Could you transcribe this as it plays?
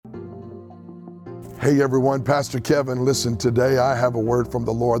Hey everyone, Pastor Kevin. Listen, today I have a word from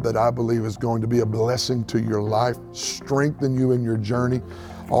the Lord that I believe is going to be a blessing to your life, strengthen you in your journey.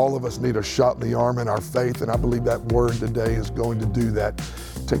 All of us need a shot in the arm in our faith, and I believe that word today is going to do that.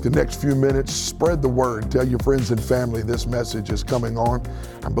 Take the next few minutes, spread the word, tell your friends and family this message is coming on.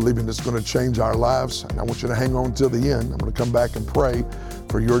 I'm believing it's going to change our lives, and I want you to hang on till the end. I'm going to come back and pray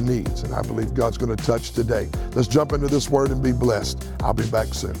for your needs, and I believe God's going to touch today. Let's jump into this word and be blessed. I'll be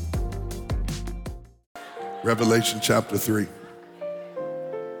back soon. Revelation chapter 3.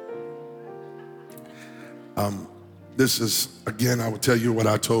 This is, again, I will tell you what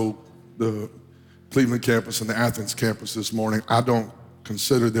I told the Cleveland campus and the Athens campus this morning. I don't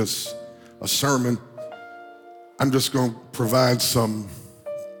consider this a sermon. I'm just going to provide some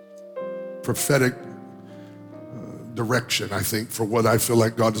prophetic direction, I think, for what I feel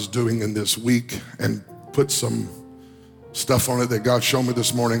like God is doing in this week, and put some stuff on it that God showed me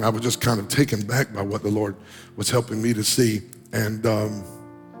this morning. I was just kind of taken back by what the Lord was helping me to see. And I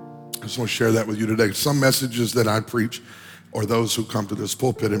just want to share that with you today. Some messages that I preach, or those who come to this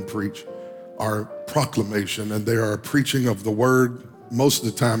pulpit and preach, are proclamation, and they are a preaching of the word. Most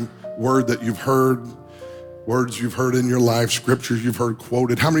of the time, word that you've heard, words you've heard in your life, scriptures you've heard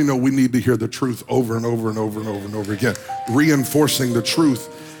quoted. How many know we need to hear the truth over and over and over and over and over again? Reinforcing the truth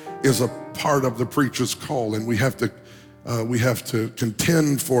is a part of the preacher's call, and we have to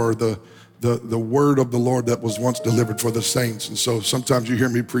contend for the word of the Lord that was once delivered for the saints. And so sometimes you hear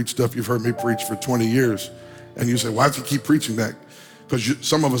me preach stuff you've heard me preach for 20 years, and you say, why do you keep preaching that? Because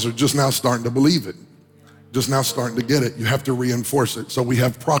some of us are just now starting to believe it, just now starting to get it. You have to reinforce it. So we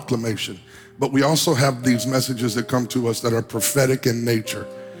have proclamation, but we also have these messages that come to us that are prophetic in nature.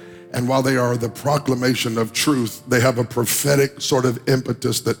 And while they are the proclamation of truth, they have a prophetic sort of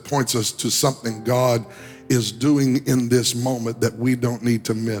impetus that points us to something God is doing in this moment that we don't need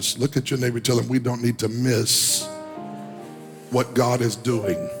to miss. Look at your neighbor, tell him we don't need to miss what God is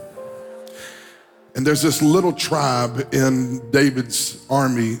doing. And there's this little tribe in David's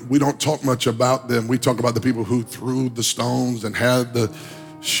army. We don't talk much about them. We talk about the people who threw the stones and had the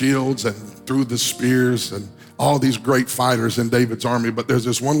shields and threw the spears and all these great fighters in David's army. But there's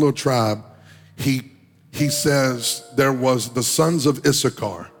this one little tribe. He says there was the sons of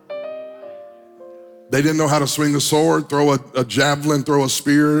Issachar. They didn't know how to swing a sword, throw a javelin, throw a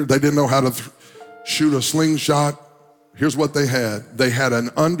spear. They didn't know how to shoot a slingshot. Here's what they had. They had an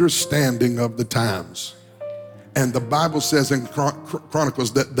understanding of the times. And the Bible says in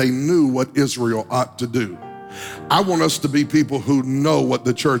Chronicles that they knew what Israel ought to do. I want us to be people who know what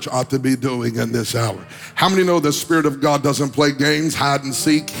the church ought to be doing in this hour. How many know the Spirit of God doesn't play games, hide and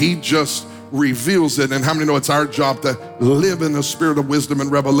seek? He just reveals it. And how many know it's our job to live in the spirit of wisdom and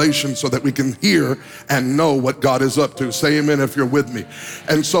revelation so that we can hear and know what God is up to? Say amen if you're with me.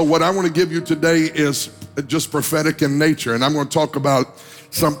 And so what I want to give you today is just prophetic in nature. And I'm going to talk about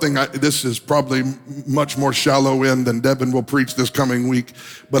something, this is probably much more shallow end than Devin will preach this coming week.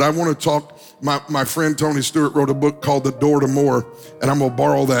 But I want to talk, my friend Tony Stewart wrote a book called The Door to More. And I'm going to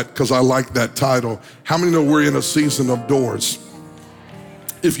borrow that because I like that title. How many know we're in a season of doors?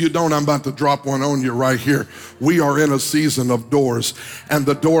 If you don't, I'm about to drop one on you right here. We are in a season of doors, and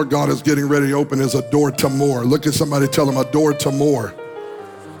the door God is getting ready to open is a door to more. Look at somebody, tell them a door to more.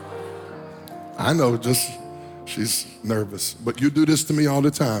 I know, she's nervous, but you do this to me all the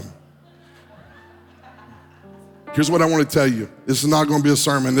time. Here's what I want to tell you. This is not going to be a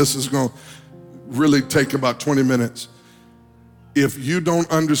sermon. This is going to really take about 20 minutes. If you don't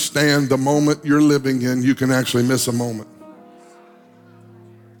understand the moment you're living in, you can actually miss a moment.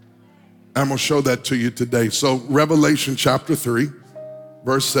 I'm going to show that to you today. So Revelation chapter 3,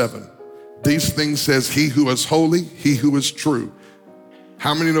 verse 7. These things says he who is holy, he who is true.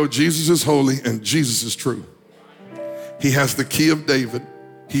 How many know Jesus is holy and Jesus is true? He has the key of David.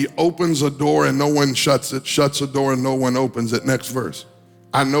 He opens a door and no one shuts it, shuts a door and no one opens it. Next verse.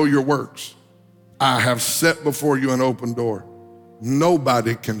 I know your works. I have set before you an open door.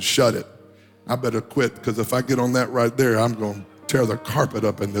 Nobody can shut it. I better quit, because if I get on that right there, I'm going to tear the carpet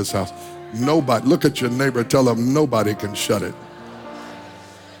up in this house. Nobody, look at your neighbor, tell them nobody can shut it.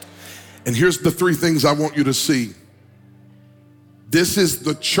 And here's the three things I want you to see. This is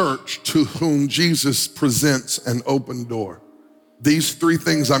the church to whom Jesus presents an open door. These three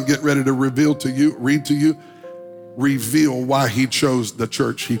things I'm getting ready to reveal to you, read to you, reveal why he chose the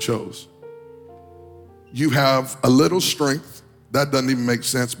church he chose. You have a little strength. That doesn't even make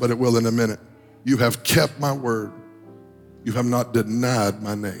sense, but it will in a minute. You have kept my word. You have not denied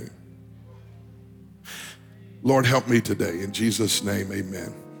my name. Lord, help me today. In Jesus' name,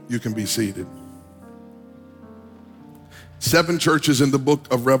 amen. You can be seated. 7 churches in the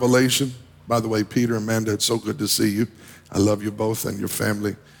book of Revelation. By the way, Peter, Amanda, it's so good to see you. I love you both and your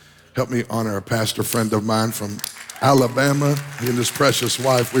family. Help me honor a pastor friend of mine from Alabama, he and his precious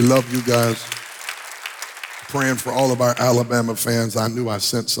wife. We love you guys. Praying for all of our Alabama fans. I knew I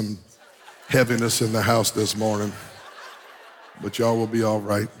sent some heaviness in the house this morning, but y'all will be all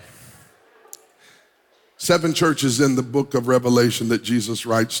right. 7 churches in the book of Revelation that Jesus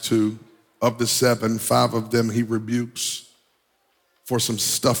writes to. Of the 7, 5 of them he rebukes for some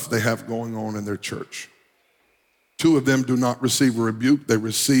stuff they have going on in their church. 2 of them do not receive a rebuke. They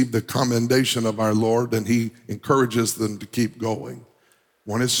receive the commendation of our Lord, and he encourages them to keep going.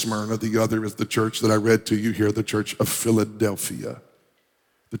 One is Smyrna, the other is the church that I read to you here, the church of Philadelphia.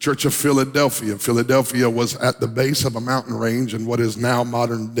 The church of Philadelphia. Philadelphia was at the base of a mountain range in what is now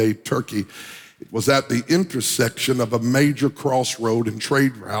modern-day Turkey. It was at the intersection of a major crossroad and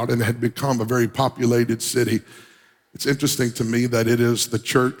trade route and had become a very populated city. It's interesting to me that it is the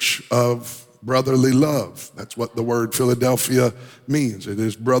church of brotherly love. That's what the word Philadelphia means. It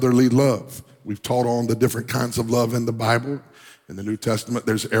is brotherly love. We've taught on the different kinds of love in the Bible. In the New Testament,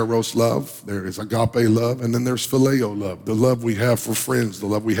 there's eros love, there is agape love, and then there's phileo love, the love we have for friends, the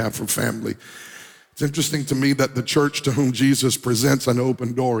love we have for family. It's interesting to me that the church to whom Jesus presents an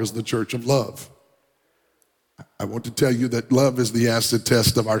open door is the church of love. I want to tell you that love is the acid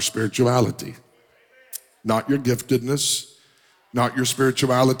test of our spirituality. Not your giftedness, not your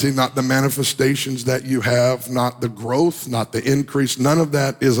spirituality, not the manifestations that you have, not the growth, not the increase. None of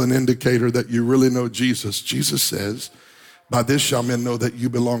that is an indicator that you really know Jesus. Jesus says, by this shall men know that you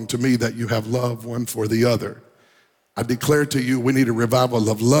belong to me, that you have love one for the other. I declare to you, we need a revival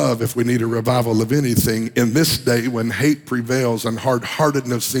of love if we need a revival of anything. In this day when hate prevails and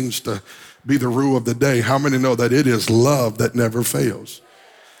hard-heartedness seems to be the rule of the day, how many know that it is love that never fails?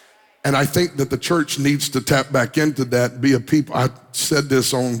 And I think that the church needs to tap back into that, be a people. I said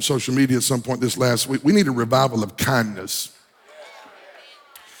this on social media at some point this last week. We need a revival of kindness.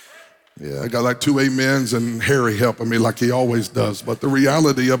 Yeah, I got like 2 amens and Harry helping me like he always does. But the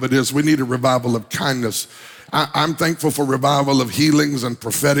reality of it is we need a revival of kindness. I'm thankful for revival of healings and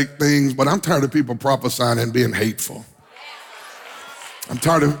prophetic things, but I'm tired of people prophesying and being hateful. I'm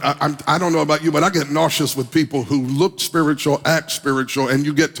tired of, I don't know about you, but I get nauseous with people who look spiritual, act spiritual, and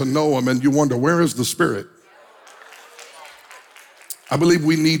you get to know them and you wonder, where is the Spirit? I believe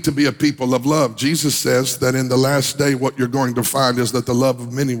we need to be a people of love. Jesus says that in the last day, what you're going to find is that the love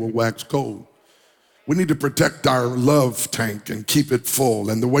of many will wax cold. We need to protect our love tank and keep it full.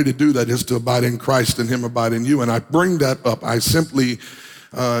 And the way to do that is to abide in Christ and him abide in you. And I bring that up. I simply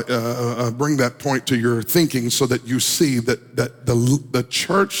bring that point to your thinking so that you see that the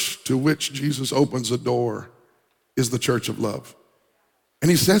church to which Jesus opens the door is the church of love. And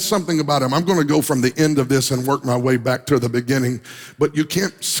he says something about him. I'm going to go from the end of this and work my way back to the beginning, but you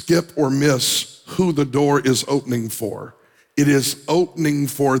can't skip or miss who the door is opening for. It is opening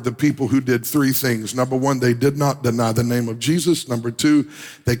for the people who did 3 things. Number 1, they did not deny the name of Jesus. Number 2,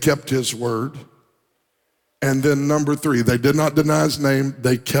 they kept his word. And then number 3, they did not deny his name,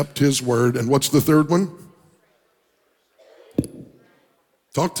 they kept his word. And what's the 3rd one?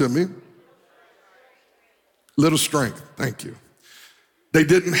 Talk to me. Little strength, thank you. They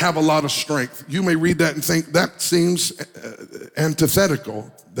didn't have a lot of strength. You may read that and think that seems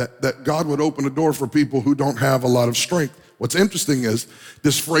antithetical, that God would open a door for people who don't have a lot of strength. What's interesting is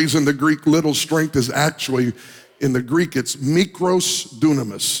this phrase in the Greek, little strength, is actually, in the Greek, it's mikros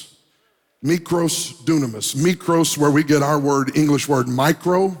dunamis. Mikros dunamis. Mikros, where we get our word, English word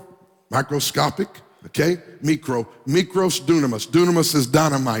micro, microscopic, okay? Mikros dunamis. Dunamis is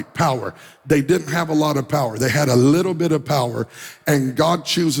dynamite, power. They didn't have a lot of power. They had a little bit of power, and God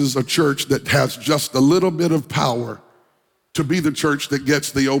chooses a church that has just a little bit of power to be the church that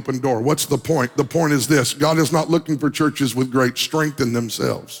gets the open door. What's the point? The point is this: God is not looking for churches with great strength in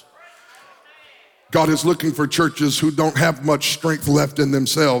themselves. God is looking for churches who don't have much strength left in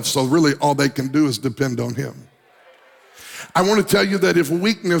themselves, so really all they can do is depend on him. I want to tell you that if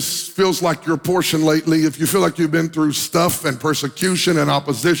weakness feels like your portion lately, if you feel like you've been through stuff and persecution and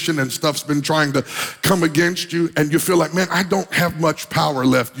opposition and stuff's been trying to come against you, and you feel like, man, I don't have much power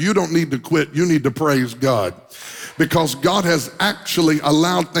left, you don't need to quit, you need to praise God. Because God has actually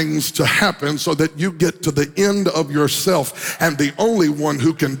allowed things to happen so that you get to the end of yourself, and the only one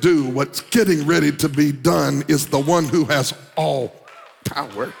who can do what's getting ready to be done is the one who has all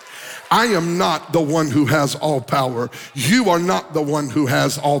power. I am not the one who has all power. You are not the one who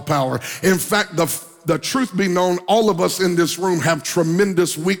has all power. In fact, the the truth be known, all of us in this room have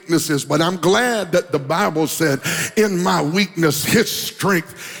tremendous weaknesses, but I'm glad that the Bible said, in my weakness, his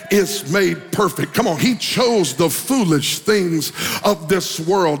strength is made perfect. Come on, he chose the foolish things of this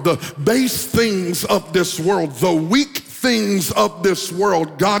world, the base things of this world, the weak things of this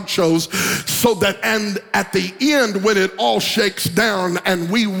world God chose, so that, and at the end when it all shakes down and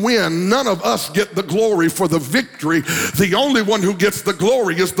we win, none of us get the glory for the victory. The only one who gets the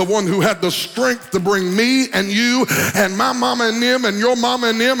glory is the one who had the strength to bring me and you and my mama and them and your mama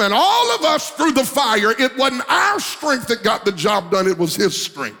and them and all of us through the fire. It wasn't our strength that got the job done, it was his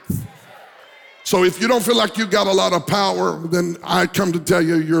strength. So if you don't feel like you got a lot of power, then I come to tell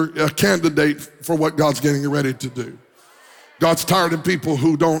you, you're a candidate for what God's getting ready to do. God's tired of people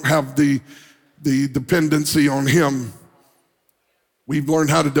who don't have the dependency on him. We've learned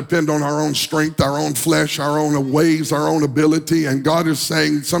how to depend on our own strength, our own flesh, our own ways, our own ability. And God is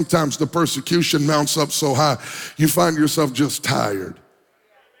saying sometimes the persecution mounts up so high, you find yourself just tired.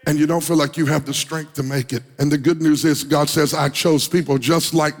 And you don't feel like you have the strength to make it. And the good news is God says, I chose people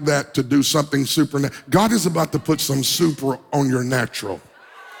just like that to do something supernatural. God is about to put some super on your natural.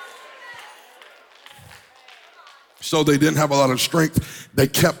 So they didn't have a lot of strength. They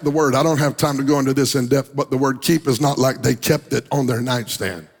kept the word. I don't have time to go into this in depth, but the word keep is not like they kept it on their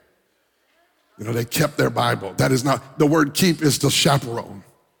nightstand. You know, they kept their Bible. That is not, the word keep is to chaperone.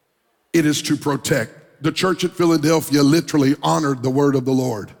 It is to protect. The church at Philadelphia literally honored the word of the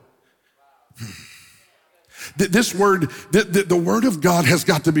Lord. This word, the word of God has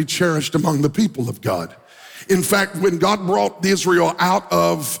got to be cherished among the people of God. In fact, when God brought Israel out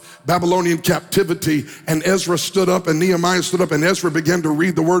of Babylonian captivity and Ezra stood up and Nehemiah stood up and Ezra began to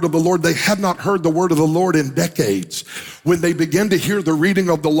read the word of the Lord, they had not heard the word of the Lord in decades. When they began to hear the reading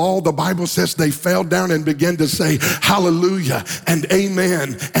of the law, the Bible says they fell down and began to say hallelujah and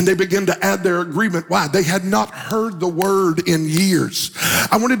amen. And they began to add their agreement. Why? They had not heard the word in years.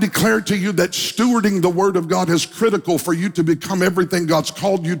 I want to declare to you that stewarding the word of God is critical for you to become everything God's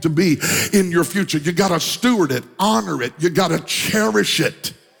called you to be in your future. You got to steward it, honor it. You got to cherish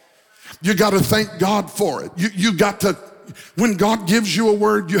it. You got to thank God for it. You got to, when God gives you a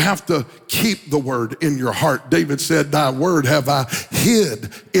word, you have to keep the word in your heart. David said, thy word have I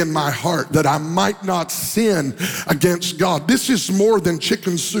hid in my heart that I might not sin against God. This is more than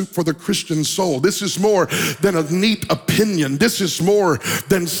chicken soup for the Christian soul. This is more than a neat opinion. This is more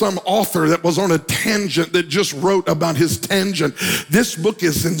than some author that was on a tangent that just wrote about his tangent. This book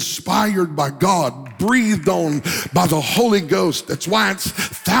is inspired by God, breathed on by the Holy Ghost. That's why it's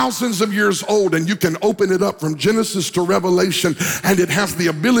thousands of years old, and you can open it up from Genesis to Revelation, and it has the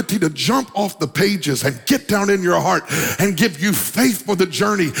ability to jump off the pages and get down in your heart and give you faith for the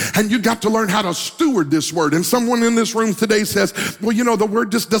journey. And you got to learn how to steward this word. And someone in this room today says, well, you know, the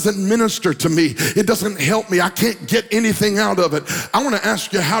word just doesn't minister to me. It doesn't help me. I can't get anything out of it. I want to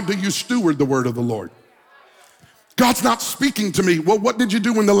ask you, how do you steward the word of the Lord? God's not speaking to me. Well, what did you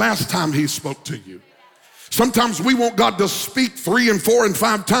do when the last time he spoke to you? Sometimes we want God to speak 3 and 4 and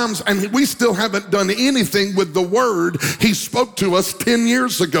 5 times, and we still haven't done anything with the word he spoke to us 10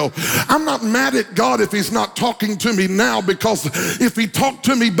 years ago. I'm not mad at God if he's not talking to me now, because if he talked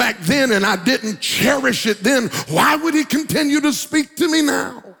to me back then and I didn't cherish it then, why would he continue to speak to me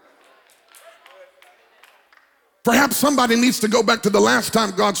now? Perhaps somebody needs to go back to the last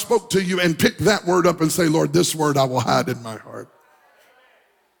time God spoke to you and pick that word up and say, Lord, this word I will hide in my heart.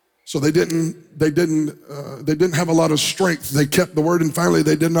 So they didn't have a lot of strength. They kept the word, and finally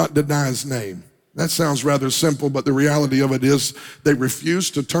they did not deny his name. That sounds rather simple, but the reality of it is they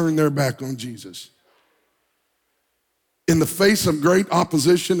refused to turn their back on Jesus. In the face of great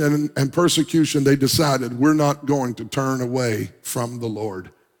opposition and persecution, they decided, we're not going to turn away from the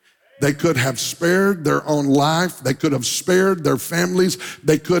Lord. They could have spared their own life. They could have spared their families.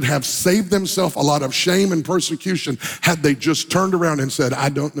 They could have saved themselves a lot of shame and persecution had they just turned around and said, I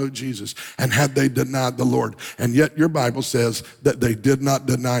don't know Jesus, and had they denied the Lord. And yet your Bible says that they did not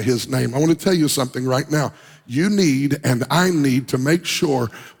deny his name. I want to tell you something right now. You need and I need to make sure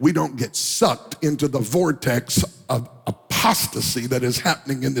we don't get sucked into the vortex of apostasy that is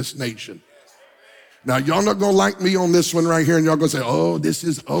happening in this nation. Now, y'all not gonna like me on this one right here, and y'all gonna say, oh, this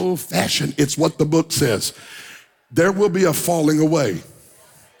is old-fashioned. It's what the book says. There will be a falling away.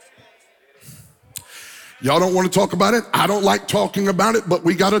 Y'all don't want to talk about it? I don't like talking about it, but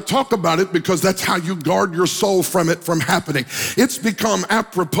we got to talk about it because that's how you guard your soul from it from happening. It's become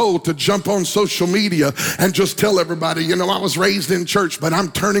apropos to jump on social media and just tell everybody, you know, I was raised in church, but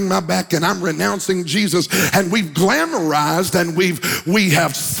I'm turning my back and I'm renouncing Jesus. And we've glamorized and we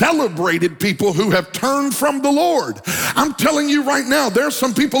have celebrated people who have turned from the Lord. I'm telling you right now, there's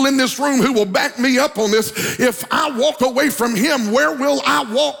some people in this room who will back me up on this. If I walk away from him, where will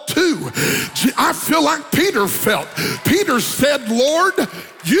I walk to? I feel like Peter felt. Peter said, Lord,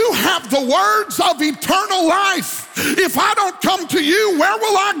 you have the words of eternal life. If I don't come to you, where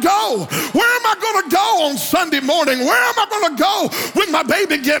will I go? Where am I going to go on Sunday morning? Where am I going to go when my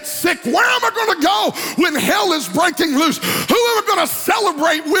baby gets sick? Where am I going to go when hell is breaking loose? Who am I going to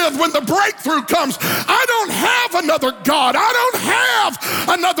celebrate with when the breakthrough comes? I don't have another God. I don't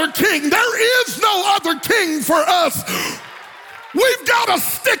have another king. There is no other king for us. We've got to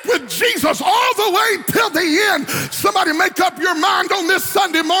stick with Jesus all the way till the end. Somebody make up your mind on this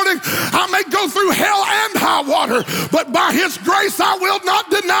Sunday morning. I may go through hell and high water, but by his grace I will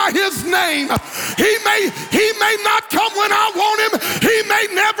not deny his name. He may not come when I want him. He may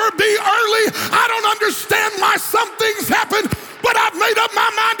never be early. I don't understand why some things happen, but I've made up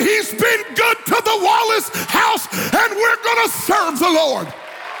my mind he's been good to the Wallace house, and we're going to serve the Lord.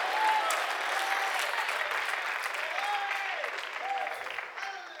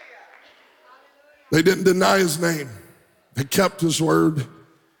 They didn't deny his name. They kept his word.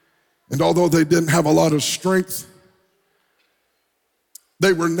 And although they didn't have a lot of strength,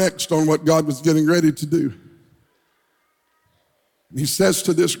 they were next on what God was getting ready to do. And he says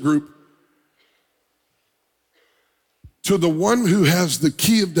to this group, to the one who has the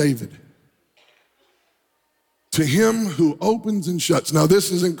key of David, to him who opens and shuts. Now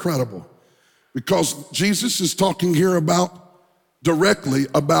this is incredible because Jesus is talking here directly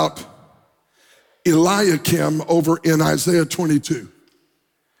about Eliakim over in Isaiah 22.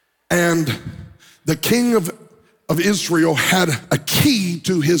 And the king of Israel had a key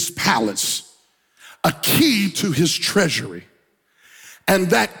to his palace, a key to his treasury. And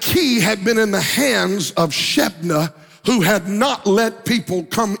that key had been in the hands of Shebna, who had not let people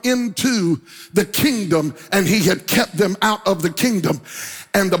come into the kingdom, and he had kept them out of the kingdom.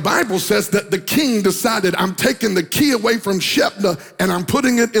 And the Bible says that the king decided, I'm taking the key away from Shebna and I'm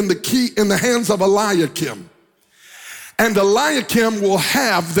putting it in the hands of Eliakim. And Eliakim will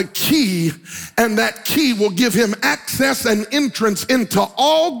have the key, and that key will give him access and entrance into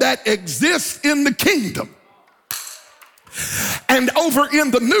all that exists in the kingdom. And over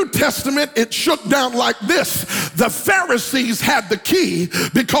in the New Testament, it shook down like this. The Pharisees had the key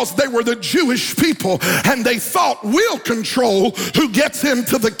because they were the Jewish people, and they thought, we'll control who gets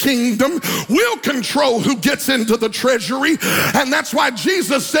into the kingdom. We'll control who gets into the treasury. And that's why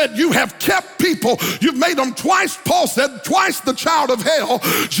Jesus said, you have kept people. You've made them twice, Paul said, twice the child of hell.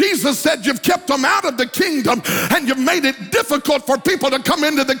 Jesus said, you've kept them out of the kingdom, and you've made it difficult for people to come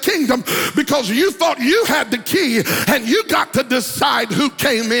into the kingdom because you thought you had the key, and you got to decide who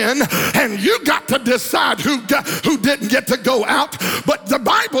came in, and you got to decide who didn't get to go out. But the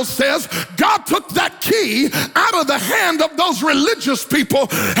Bible says God took that key out of the hand of those religious people,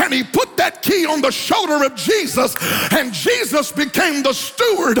 and he put that key on the shoulder of Jesus, and Jesus became the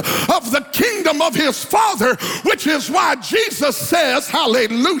steward of the kingdom of his Father, which is why Jesus says,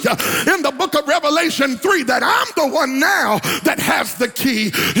 hallelujah, in the book of Revelation 3, that I'm the one now that has the key.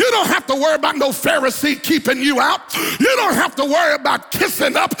 You don't have to worry about no Pharisee keeping you out. You don't have to worry about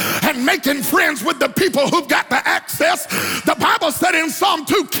kissing up and making friends with the people who've got the access. The Bible said in Psalm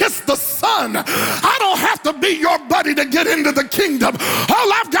 2, kiss the Son. I don't have to be your buddy to get into the kingdom.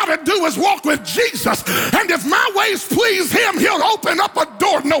 All I've got to do is walk with Jesus. And if my ways please him, he'll open up a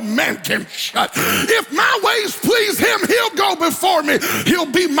door no man can shut. If my ways please him, he'll go before me.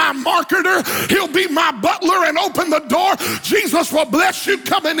 He'll be my marketer. He'll be my butler and open the door. Jesus will bless you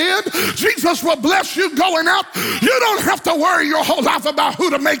coming in. Jesus will bless you going out. You don't have to worry your whole life about who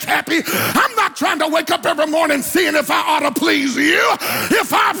to make happy. I'm not trying to wake up every morning seeing if I ought to please you.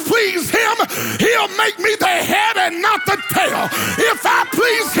 If I please him, he'll make me the head and not the tail. If I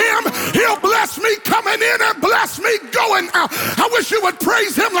please him, he'll bless me coming in and bless me going out. I wish you would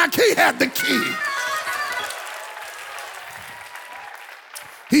praise him like he had the key.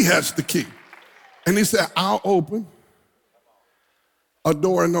 He has the key. And he said, I'll open a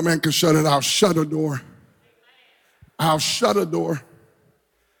door and no man can shut it. I'll shut a door. I'll shut a door.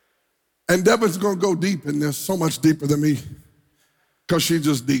 And Deborah's going to go deep in this, so much deeper than me, because she's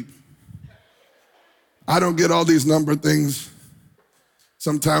just deep. I don't get all these number things.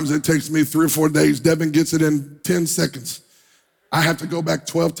 Sometimes it takes me 3 or 4 days. Devin gets it in 10 seconds. I have to go back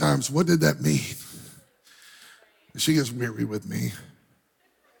 12 times. What did that mean? She gets weary with me.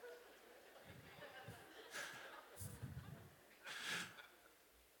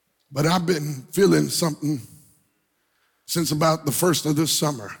 But I've been feeling something since about the first of this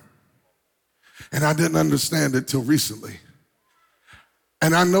summer. And I didn't understand it till recently.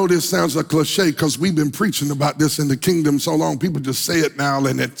 And I know this sounds a cliche because we've been preaching about this in the kingdom so long. People just say it now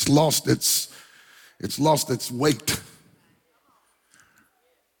and it's lost its weight.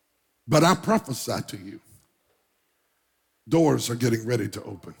 But I prophesy to you, doors are getting ready to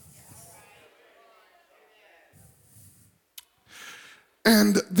open.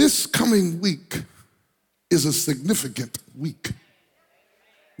 And this coming week is a significant week.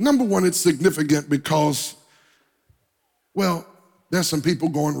 Number one, it's significant because, well, there's some people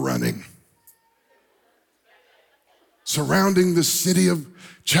going running, surrounding the city of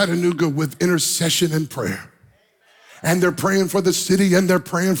Chattanooga with intercession and prayer. And they're praying for the city and they're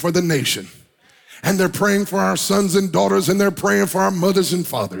praying for the nation. And they're praying for our sons and daughters and they're praying for our mothers and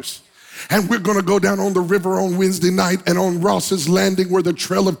fathers. And we're gonna go down on the river on Wednesday night, and on Ross's Landing where the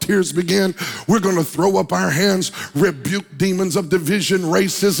Trail of Tears began, we're gonna throw up our hands, rebuke demons of division,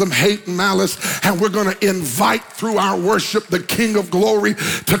 racism, hate, and malice, and we're gonna invite through our worship the King of Glory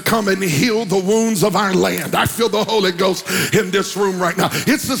to come and heal the wounds of our land. I feel the Holy Ghost in this room right now.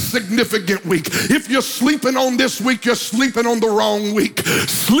 It's a significant week. If you're sleeping on this week, you're sleeping on the wrong week.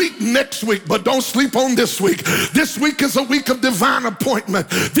 Sleep next week, but don't sleep on this week. This week is a week of divine appointment.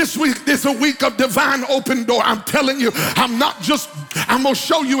 This week is a week of divine open door. I'm telling you, I'm gonna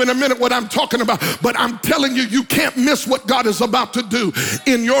show you in a minute what I'm talking about, but I'm telling you, you can't miss what God is about to do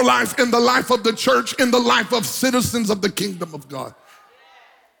in your life, in the life of the church, in the life of citizens of the kingdom of God.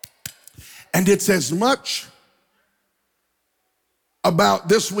 And it's as much about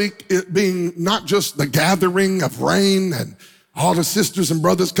this week it being not just the gathering of rain and all the sisters and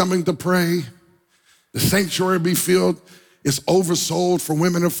brothers coming to pray, the sanctuary be filled. It's oversold for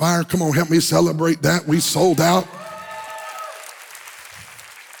Women of Fire. Come on, help me celebrate that. We sold out.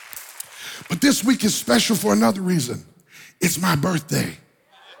 But this week is special for another reason. It's my birthday.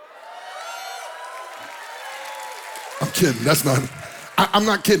 I'm kidding. I'm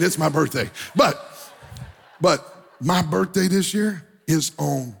not kidding. It's my birthday. But my birthday this year is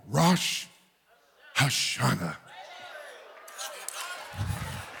on Rosh Hashanah.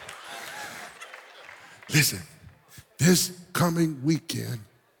 Listen. This coming weekend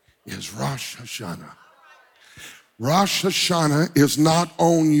is Rosh Hashanah. Rosh Hashanah is not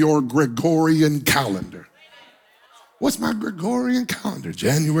on your Gregorian calendar. What's my Gregorian calendar?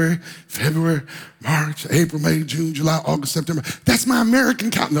 January, February, March, April, May, June, July, August, September. That's my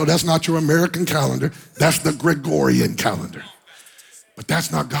American calendar. No, that's not your American calendar. That's the Gregorian calendar. But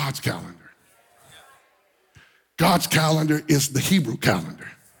that's not God's calendar. God's calendar is the Hebrew calendar.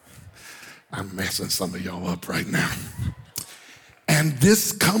 I'm messing some of y'all up right now. And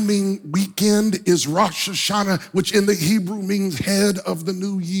this coming weekend is Rosh Hashanah, which in the Hebrew means head of the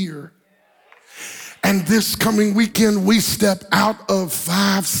new year. And this coming weekend, we step out of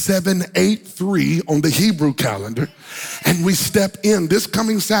 5783 on the Hebrew calendar, and we step in this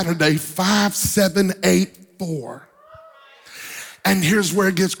coming Saturday, 5784. And here's where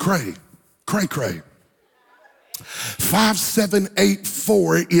it gets cray.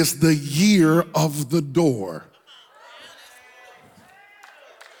 5784 is the year of the door.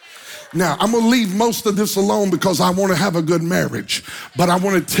 Now, I'm gonna leave most of this alone because I wanna have a good marriage. But I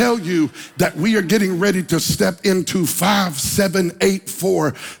wanna tell you that we are getting ready to step into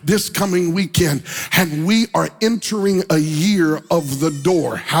 5784 this coming weekend. And we are entering a year of the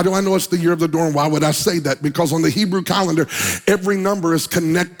door. How do I know it's the year of the door, and why would I say that? Because on the Hebrew calendar, every number is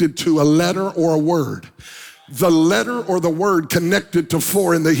connected to a letter or a word. The letter or the word connected to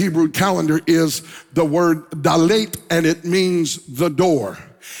 4 in the Hebrew calendar is the word dalet, and it means the door.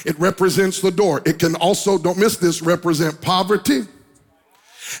 It represents the door. It can also, don't miss this, represent poverty.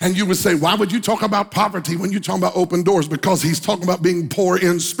 And you would say, why would you talk about poverty when you're talking about open doors? Because he's talking about being poor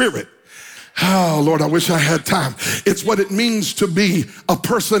in spirit. Oh, Lord, I wish I had time. It's what it means to be a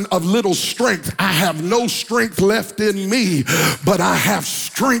person of little strength. I have no strength left in me, but I have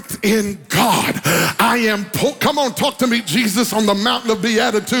strength in God. I am poor. Come on, talk to me, Jesus, on the mountain of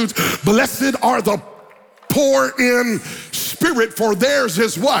Beatitudes. Blessed are the poor in spirit, for theirs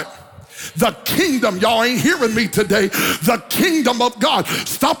is what? The kingdom. Y'all ain't hearing me today. The kingdom of God.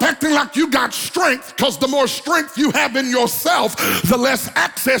 Stop acting like you got strength, because the more strength you have in yourself, the less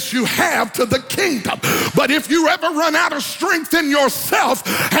access you have to the kingdom. But if you ever run out of strength in yourself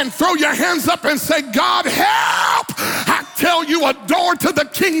and throw your hands up and say, God, help, I tell you a door to the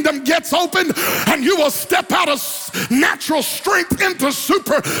kingdom gets open and you will step out of natural strength into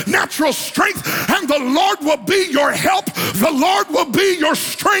supernatural strength, and the Lord will be your help. The Lord will be your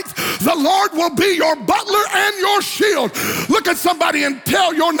strength. The Lord will be your butler and your shield. Look at somebody and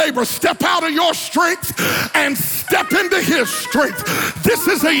tell your neighbor, step out of your strength and step into his strength. This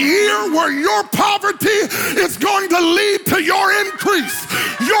is a year where your poverty is going to lead to your increase.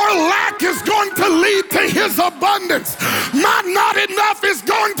 Your lack is going to lead to his abundance. My not enough is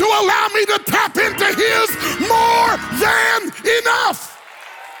going to allow me to tap into his more than enough.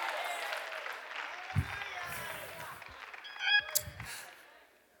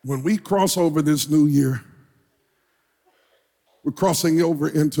 When we cross over this new year, we're crossing over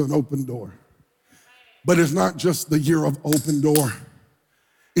into an open door. But it's not just the year of open door.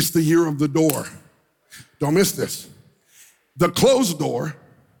 It's the year of the door. Don't miss this. The closed door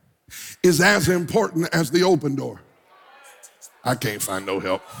is as important as the open door. I can't find no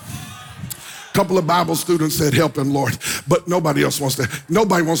help. A couple of Bible students said, help him, Lord. But nobody wants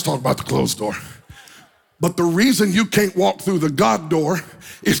to talk about the closed door. But the reason you can't walk through the God door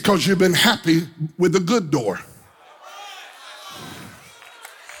is because you've been happy with the good door.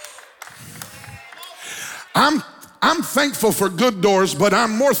 I'm thankful for good doors, but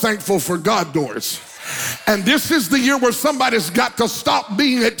I'm more thankful for God doors. And this is the year where somebody's got to stop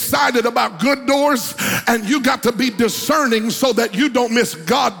being excited about good doors, and you got to be discerning so that you don't miss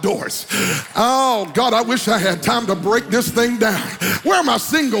God doors. Oh God, I wish I had time to break this thing down. Where are my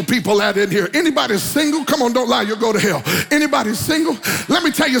single people at in here? Anybody single? Come on, don't lie, you'll go to hell. Anybody single? Let me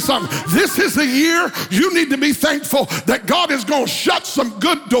tell you something. This is a year you need to be thankful that God is going to shut some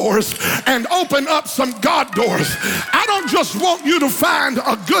good doors and open up some God doors. I don't just want you to find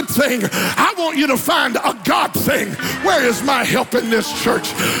a good thing. I want you to find a God thing. Where is my help in this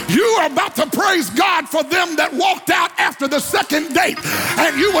church? You are about to praise God for them that walked out after the second date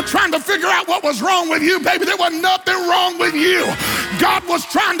and you were trying to figure out what was wrong with you, baby. There was nothing wrong with you. God was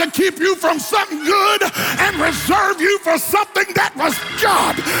trying to keep you from something good and reserve you for something that was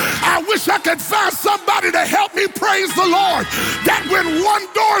God. I wish I could find somebody to help me praise the Lord, that when one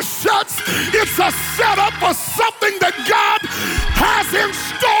door shuts, it's a setup for something that God has in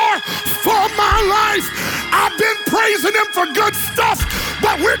store for my life. I've been praising him for good stuff,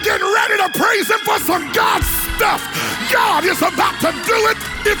 but we're getting ready to praise him for some God stuff. God is about to do it.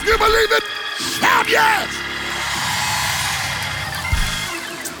 If you believe it, shout yes.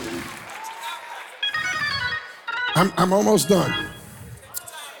 I'm almost done.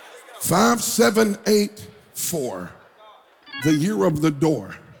 5784, the year of the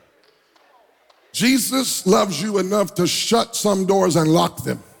door. Jesus loves you enough to shut some doors and lock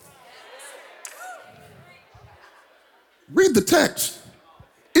them. Read the text.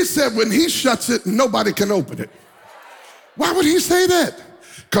 It said when he shuts it, nobody can open it. Why would he say that?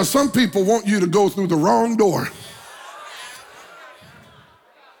 Because some people want you to go through the wrong door.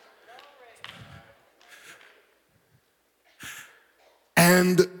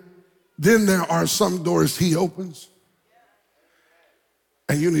 And then there are some doors he opens.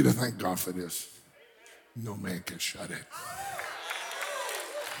 And you need to thank God for this. No man can shut it.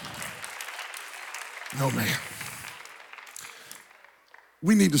 No man.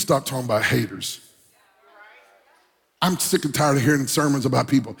 We need to stop talking about haters. I'm sick and tired of hearing sermons about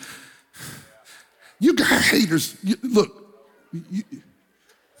people. You got haters. Look.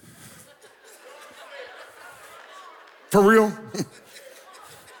 For real?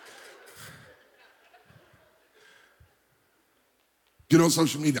 Get on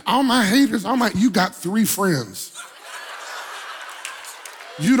social media. All my haters, you got 3 friends.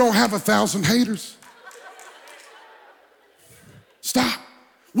 You don't have 1,000 haters. Stop.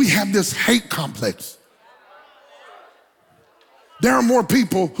 We have this hate complex. There are more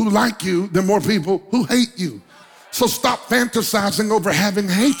people who like you than more people who hate you. So stop fantasizing over having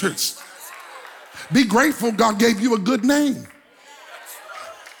haters. Be grateful God gave you a good name.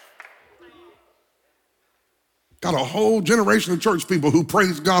 Got a whole generation of church people who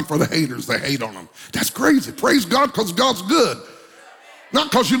praise God for the haters. They hate on them. That's crazy. Praise God because God's good.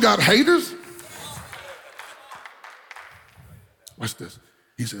 Not because you got haters. Watch this.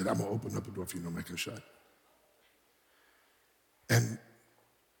 He said, I'm going to open up a door for you, no man can shut. And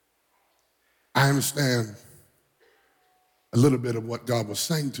I understand a little bit of what God was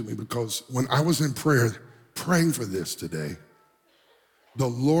saying to me, because when I was in prayer, praying for this today, the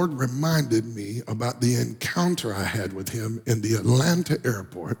Lord reminded me about the encounter I had with him in the Atlanta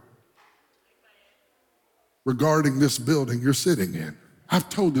airport regarding this building you're sitting in. I've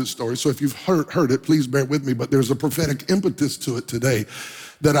told this story, so if you've heard it, please bear with me, but there's a prophetic impetus to it today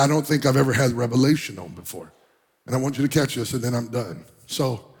that I don't think I've ever had revelation on before. And I want you to catch this, and then I'm done.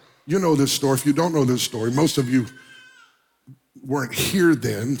 So you know this story. If you don't know this story, most of you weren't here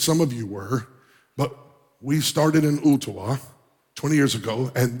then. Some of you were. But we started in Ottawa 20 years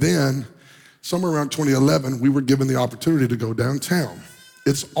ago, and then somewhere around 2011, we were given the opportunity to go downtown.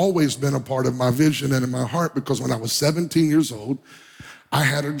 It's always been a part of my vision and in my heart, because when I was 17 years old, I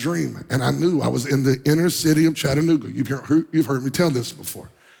had a dream, and I knew I was in the inner city of Chattanooga. You've heard me tell this before.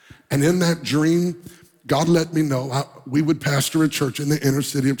 And in that dream, God let me know we would pastor a church in the inner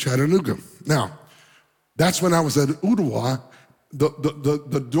city of Chattanooga. Now, that's when I was at Ottawa.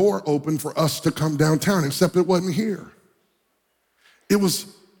 The door opened for us to come downtown, except it wasn't here. It was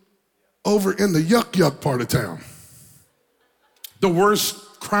over in the yuck part of town. The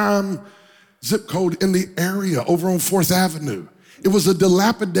worst crime zip code in the area, over on 4th Avenue. It was a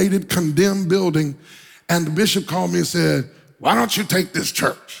dilapidated, condemned building, and the bishop called me and said, "Why don't you take this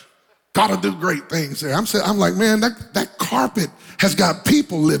church? Gotta do great things there." I'm like, man, that carpet has got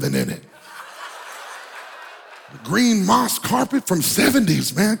people living in it. Green moss carpet from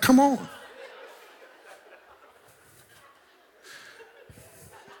 70s, man, come on.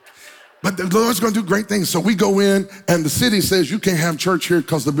 But the Lord's gonna do great things. So we go in, and the city says you can't have church here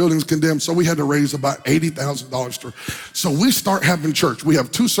because the building's condemned. So we had to raise about $80,000. So we start having church. We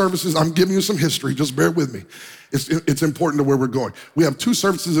have 2 services. I'm giving you some history, just bear with me. It's important to where we're going. We have 2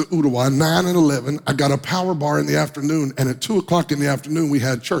 services at Ottawa, 9 and 11. I got a power bar in the afternoon, and at 2 o'clock in the afternoon, we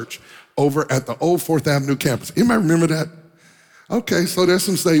had church over at the old 4th Avenue campus. Anybody remember that? Okay, so there's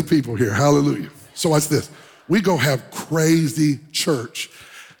some saved people here, hallelujah. So watch this. We go have crazy church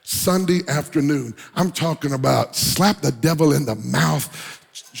Sunday afternoon. I'm talking about slap the devil in the mouth,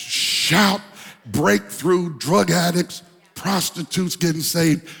 shout, breakthrough, drug addicts, prostitutes getting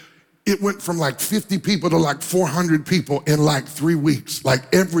saved. It went from like 50 people to like 400 people in like 3 weeks. Like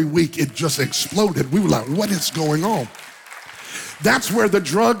every week it just exploded. We were like, what is going on? That's where the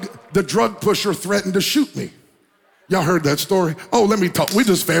drug pusher threatened to shoot me. Y'all heard that story? Oh, let me talk. We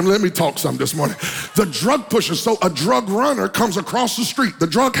just family. Let me talk some this morning. The drug pusher, so a drug runner comes across the street. The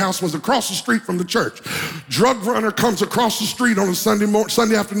drug house was across the street from the church. Drug runner comes across the street on a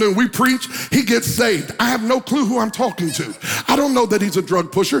Sunday afternoon. We preach. He gets saved. I have no clue who I'm talking to. I don't know that he's a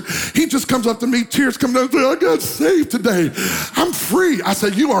drug pusher. He just comes up to me, tears come down, I got saved today. I'm free. I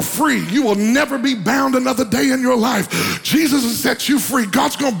said, you are free. You will never be bound another day in your life. Jesus has set you free.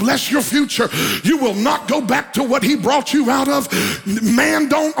 God's going to bless your future. You will not go back to what he brought you out of. Man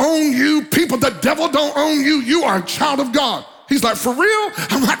don't own you. People, the devil don't own you. You are a child of God. He's like, for real?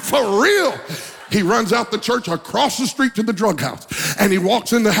 I'm like, for real. He runs out the church across the street to the drug house, and he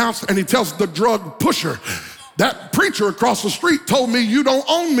walks in the house and he tells the drug pusher, that preacher across the street told me you don't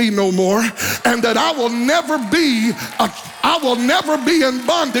own me no more, and that I will never be in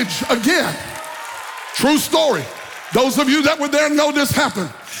bondage again. True story. Those of you that were there know this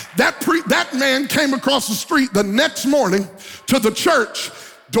happened. That man came across the street the next morning to the church.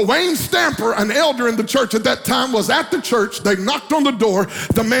 Dwayne Stamper, an elder in the church at that time, was at the church. They knocked on the door.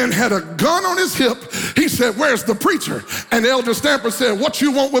 The man had a gun on his hip. He said, where's the preacher? And Elder Stamper said, what you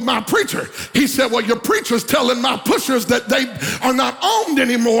want with my preacher? He said, well, your preacher's telling my pushers that they are not owned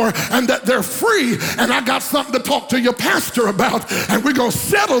anymore and that they're free, and I got something to talk to your pastor about, and we're going to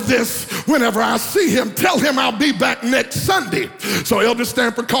settle this whenever I see him. Tell him I'll be back next Sunday. So Elder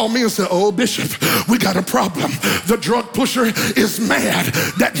Stamper called me and said, oh, Bishop, we got a problem. The drug pusher is mad.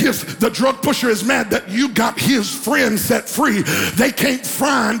 The drug pusher is mad that you got his friend set free. They can't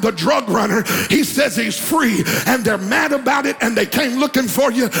find the drug runner. He says he's free, and they're mad about it, and they came looking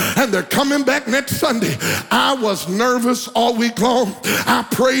for you, and they're coming back next Sunday. I was nervous all week long. I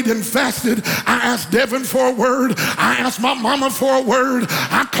prayed and fasted. I asked Devin for a word. I asked my mama for a word.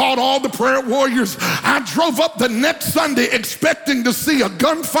 I called all the prayer warriors. I drove up the next Sunday expecting to see a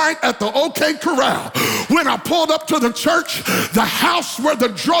gunfight at the OK Corral. When I pulled up to the church, the house where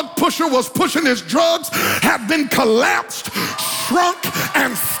the drug pusher was pushing his drugs had been collapsed, shrunk,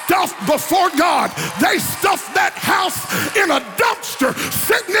 and stuffed before God. They stuffed that house in a dumpster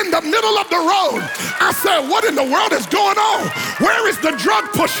sitting in the middle of the road. I said, what in the world is going on? Where is the drug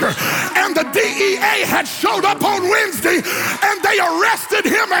pusher? And the DEA had showed up on Wednesday, and they arrested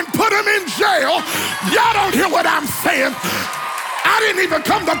him and put him in jail. Y'all don't hear what I'm saying. I didn't even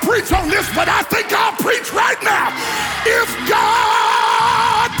come to preach on this, but I think I'll preach right now. If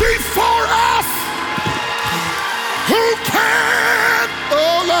God be for us, who can,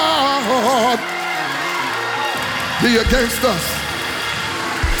 oh Lord, be against us?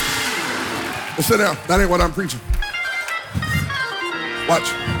 Well, sit down. That ain't what I'm preaching.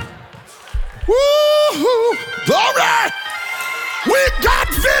 Watch. Woo-hoo. Glory! We got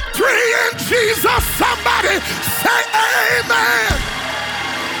victory in Jesus. Somebody say amen.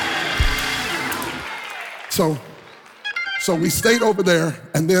 So we stayed over there,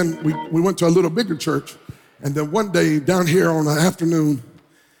 and then we went to a little bigger church. And then one day down here on the afternoon,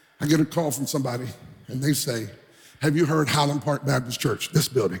 I get a call from somebody, and they say, have you heard Highland Park Baptist Church? This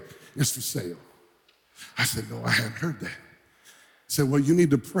building is for sale. I said, no, I hadn't heard that. I said, well, you need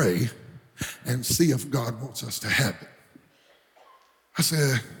to pray and see if God wants us to have it. I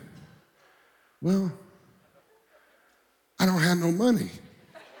said, well, I don't have no money.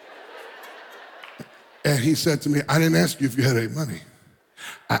 And he said to me, I didn't ask you if you had any money.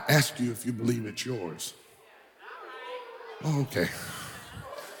 I asked you if you believe it's yours. Oh, okay.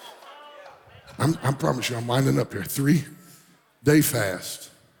 I promise you, I'm winding up here. 3-day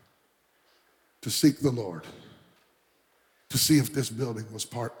fast to seek the Lord, to see if this building was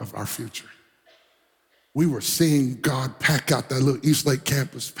part of our future. We were seeing God pack out that little East Lake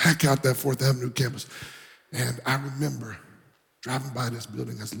campus, pack out that 4th Avenue campus. And I remember driving by this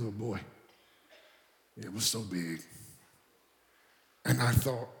building as a little boy. It was so big. And I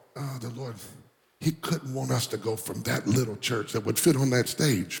thought, oh, the Lord, he couldn't want us to go from that little church that would fit on that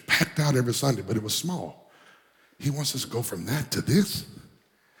stage, packed out every Sunday, but it was small. He wants us to go from that to this?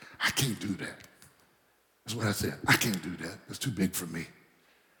 I can't do that. That's what I said. I can't do that. It's too big for me.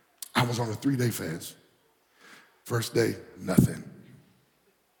 I was on a 3-day fast. First day, nothing.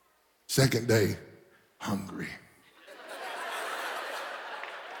 Second day, hungry.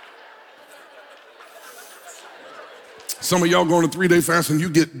 Some of y'all go on a 3-day fast and you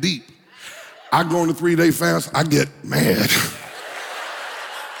get deep. I go on a 3-day fast, I get mad.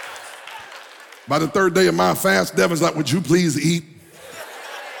 By the 3rd day of my fast, Devin's like, would you please eat?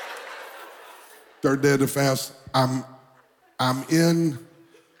 3rd day of the fast, I'm in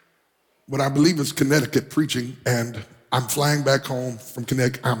what I believe is Connecticut preaching, and I'm flying back home from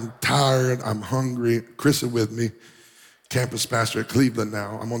Connecticut. I'm tired, I'm hungry. Chris is with me, campus pastor at Cleveland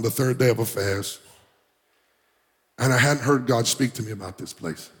now. I'm on the 3rd day of a fast, and I hadn't heard God speak to me about this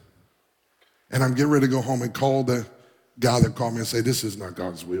place. And I'm getting ready to go home and call the guy that called me and say, this is not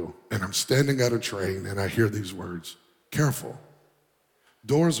God's will. And I'm standing at a train and I hear these words, careful,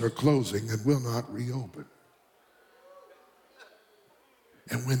 doors are closing and will not reopen.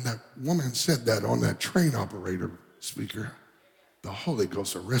 And when that woman said that on that train operator speaker, the Holy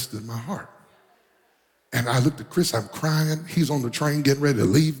Ghost arrested my heart. And I looked at Chris, I'm crying. He's on the train getting ready to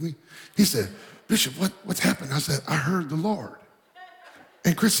leave me. He said, Bishop, what's happened? I said, I heard the Lord.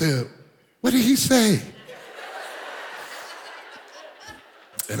 And Chris said, what did he say?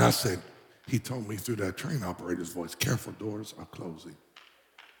 And I said, he told me through that train operator's voice, careful, doors are closing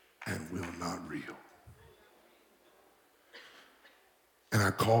and will not reopen. And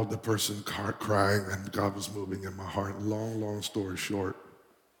I called the person crying, and God was moving in my heart. Long story short,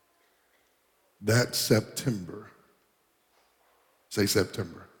 that September, say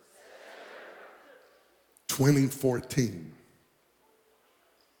September, 2014,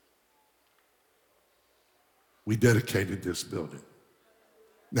 we dedicated this building.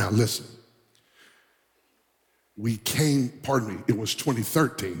 Now listen, we came, pardon me, it was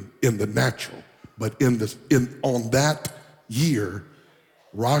 2013 in the natural, but on that year,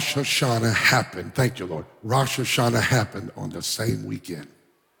 Rosh Hashanah happened. Thank you, Lord. Rosh Hashanah happened on the same weekend.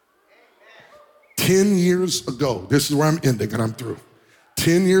 10 years ago, this is where I'm ending and I'm through.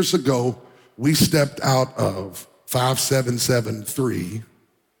 10 years ago, we stepped out of 5773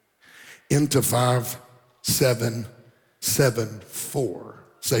 into 5774.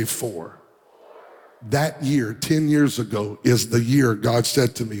 Say 4. That year, 10 years ago, is the year God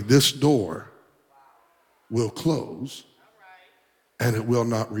said to me, this door will close and it will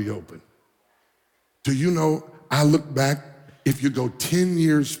not reopen. Do you know, I look back, if you go 10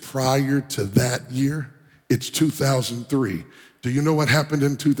 years prior to that year, it's 2003. Do you know what happened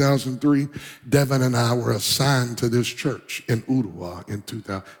in 2003? Devin and I were assigned to this church in Ottawa in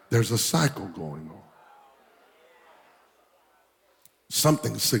 2000. There's a cycle going on.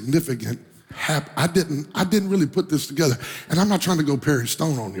 Something significant happened. I didn't really put this together. And I'm not trying to go Perry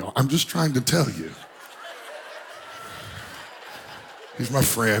Stone on y'all. I'm just trying to tell you. He's my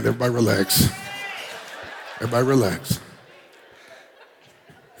friend. Everybody relax. Everybody relax.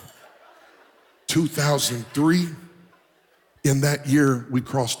 2003, in that year, we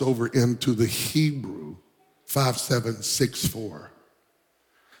crossed over into the Hebrew 5764.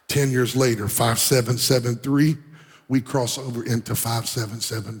 10 years later, 5773, we cross over into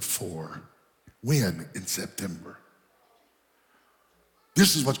 5774. When? In September.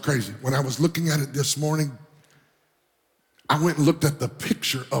 This is what's crazy. When I was looking at it this morning, I went and looked at the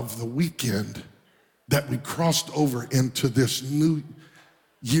picture of the weekend that we crossed over into this new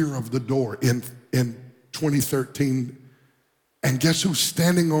year of the door in 2013. And guess who's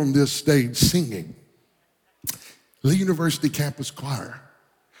standing on this stage singing? Lee University Campus Choir.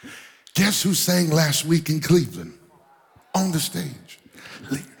 Guess who sang last week in Cleveland on the stage?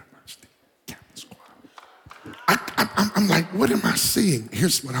 Lee University Campus Choir. I'm like, what am I seeing?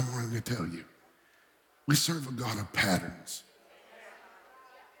 Here's what I'm wanting to tell you. We serve a God of patterns.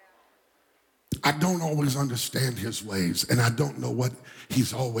 I don't always understand his ways, and I don't know what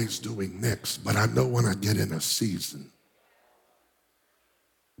he's always doing next, but I know when I get in a season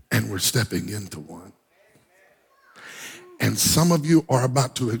and we're stepping into one. And some of you are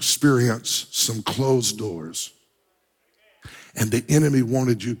about to experience some closed doors, and the enemy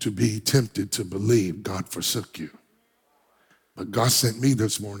wanted you to be tempted to believe God forsook you. But God sent me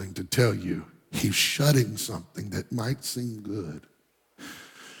this morning to tell you he's shutting something that might seem good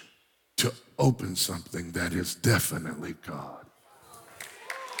to open something that is definitely God.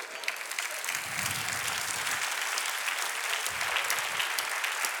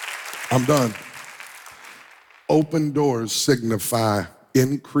 I'm done. Open doors signify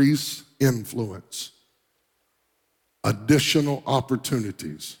increased influence, additional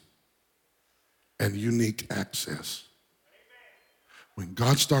opportunities, and unique access. When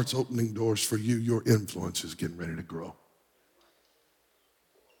God starts opening doors for you, your influence is getting ready to grow.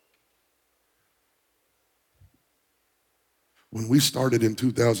 When we started in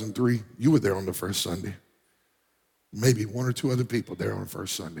 2003, you were there on the first Sunday. Maybe one or two other people there on the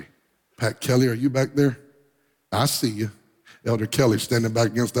first Sunday. Pat Kelly, are you back there? I see you. Elder Kelly standing back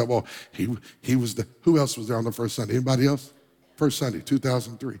against that wall. He was the, who else was there on the first Sunday? Anybody else? First Sunday,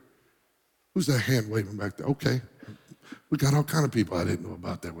 2003. Who's that hand waving back there? Okay. We got all kind of people I didn't know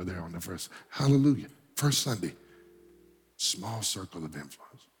about that were there on the first. Hallelujah. First Sunday. Small circle of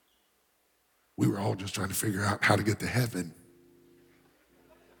influence. We were all just trying to figure out how to get to heaven.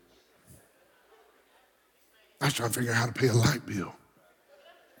 I was trying to figure out how to pay a light bill.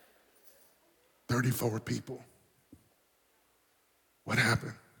 34 people. What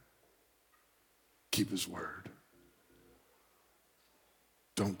happened? Keep his word.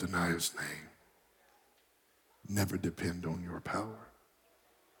 Don't deny his name. Never depend on your power.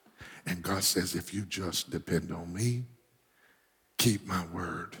 And God says, if you just depend on me, keep my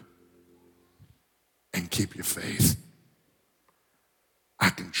word, and keep your faith, I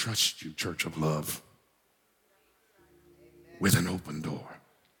can trust you, Church of Love, with an open door.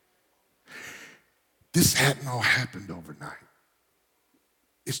 This hadn't all happened overnight.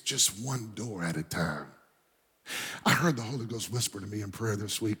 It's just one door at a time. I heard the Holy Ghost whisper to me in prayer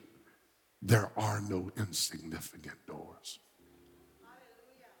this week, there are no insignificant doors.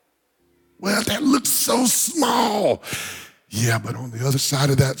 Well, that looks so small. Yeah, but on the other side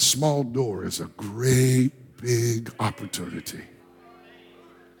of that small door is a great big opportunity.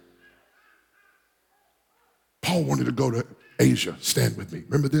 Paul wanted to go to Asia. Stand with me.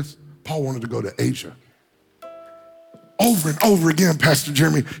 Remember this? Paul wanted to go to Asia. Over and over again, Pastor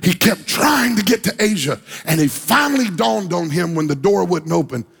Jeremy, he kept trying to get to Asia, and it finally dawned on him when the door wouldn't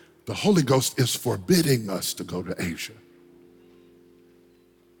open, the Holy Ghost is forbidding us to go to Asia.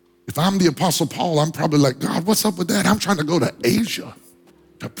 If I'm the Apostle Paul, I'm probably like, God, what's up with that? I'm trying to go to Asia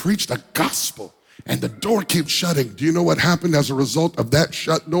to preach the gospel, and the door keeps shutting. Do you know what happened as a result of that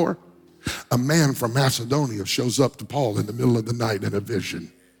shut door? A man from Macedonia shows up to Paul in the middle of the night in a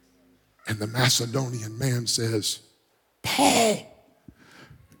vision. And the Macedonian man says, Paul,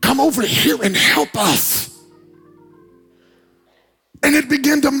 come over here and help us. And it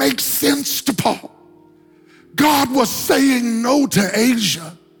began to make sense to Paul. God was saying no to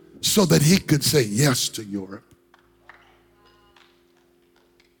Asia so that he could say yes to Europe.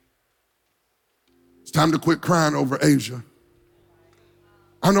 It's time to quit crying over Asia.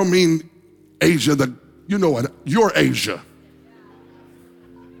 I don't mean Asia, you know what, your Asia.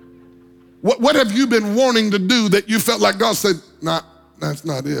 What have you been wanting to do that you felt like God said, nah, that's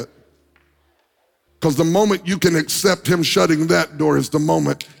not it? Because the moment you can accept him shutting that door is the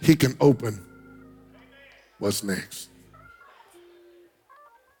moment he can open what's next.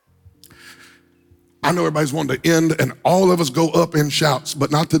 I know everybody's wanting to end and all of us go up in shouts, but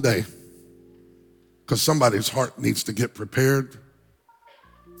not today. Because somebody's heart needs to get prepared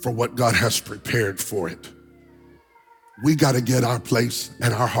for what God has prepared for it. We got to get our place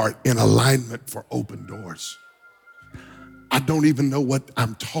and our heart in alignment for open doors. I don't even know what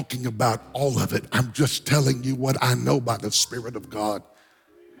I'm talking about, all of it. I'm just telling you what I know by the Spirit of God.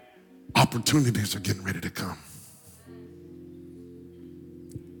 Opportunities are getting ready to come.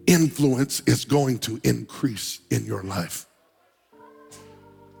 Influence is going to increase in your life.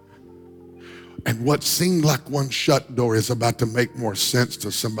 And what seemed like one shut door is about to make more sense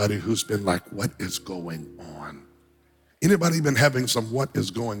to somebody who's been like, what is going on? Anybody been having some what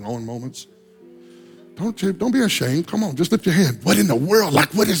is going on moments? Don't be ashamed. Come on, just lift your hand. What in the world?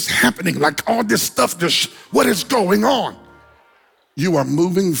 Like, what is happening? Like, all this stuff, what is going on? You are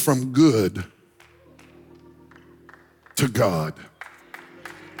moving from good to God.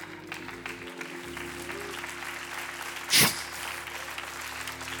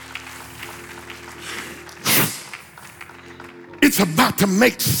 It's about to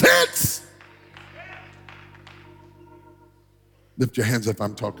make sense. Lift your hands if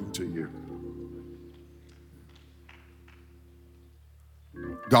I'm talking to you.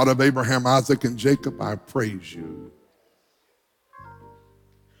 God of Abraham, Isaac, and Jacob, I praise you.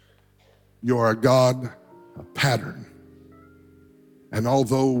 You're a God, a pattern. And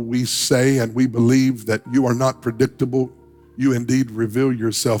although we say and we believe that you are not predictable, you indeed reveal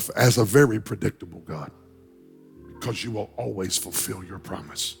yourself as a very predictable God, because you will always fulfill your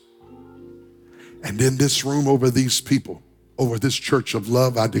promise. And in this room, over these people, over this church of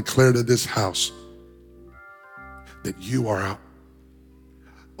love, I declare to this house that you are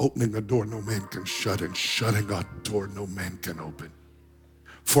opening a door no man can shut and shutting a door no man can open.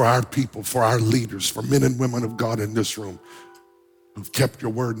 For our people, for our leaders, for men and women of God in this room who've kept your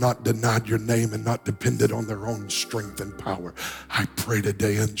word, not denied your name, and not depended on their own strength and power, I pray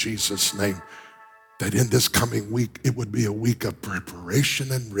today in Jesus' name that in this coming week, it would be a week of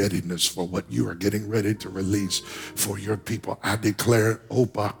preparation and readiness for what you are getting ready to release for your people. I declare,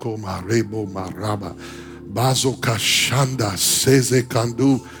 Opako Marebo Maraba, Bazo Kashanda, Seze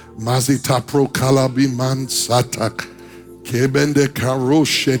Kandu, Mazita Pro Kalabiman Satak, Kebende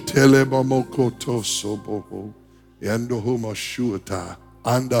Karoshe Telebomokoto Soboho, Yandohuma Shuata,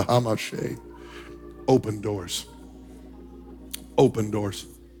 Anda Hamashe. Open doors. Open doors.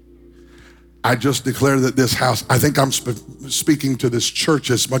 I just declare that this house, I think I'm speaking to this church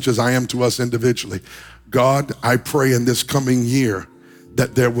as much as I am to us individually. God, I pray in this coming year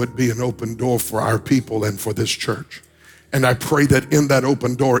that there would be an open door for our people and for this church. And I pray that in that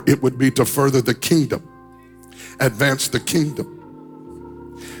open door, it would be to further the kingdom, advance the kingdom.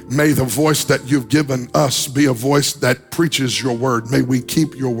 May the voice that you've given us be a voice that preaches your word. May we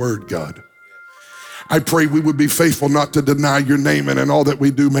keep your word, God. I pray we would be faithful not to deny your name, and in all that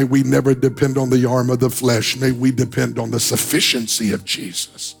we do, may we never depend on the arm of the flesh. May we depend on the sufficiency of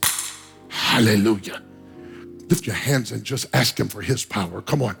Jesus. Hallelujah. Lift your hands and just ask him for his power.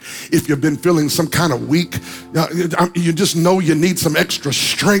 Come on. If you've been feeling some kind of weak, you just know you need some extra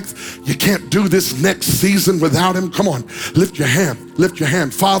strength. You can't do this next season without him. Come on, lift your hand. Lift your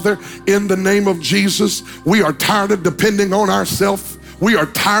hand. Father, in the name of Jesus, we are tired of depending on ourselves. We are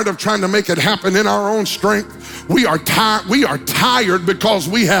tired of trying to make it happen in our own strength. We are tired because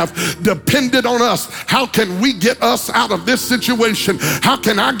we have depended on us. How can we get us out of this situation? How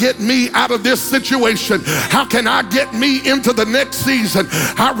can I get me out of this situation? How can I get me into the next season?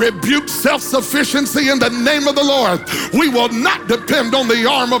 I rebuke self-sufficiency in the name of the Lord. We will not depend on the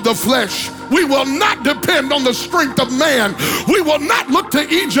arm of the flesh. We will not depend on the strength of man. We will not look to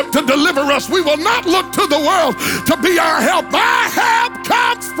Egypt to deliver us. We will not look to the world to be our help. Our help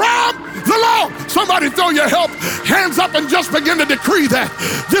comes from the Lord. Somebody throw your help hands up and just begin to decree that.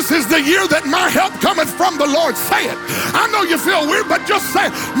 This is the year that my help cometh from the Lord. Say it. I know you feel weird, but just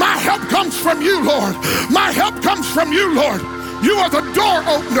say, my help comes from you, Lord. My help comes from you, Lord. You are the door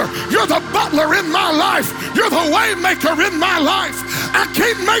opener. You're the butler in my life. You're the way maker in my life. I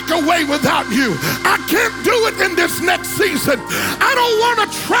can't make a way without you. I can't do it in this next season. I don't want to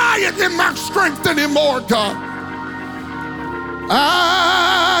try it in my strength anymore, God.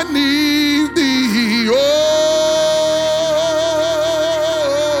 I need thee. Oh,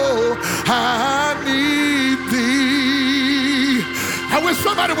 I need thee. I wish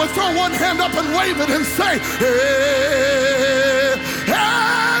somebody would throw one hand up and wave it and say, hey,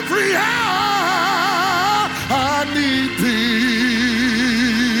 every hour I need thee.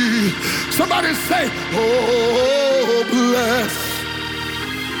 Somebody say, oh, bless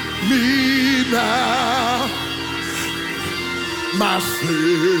me now, my Savior.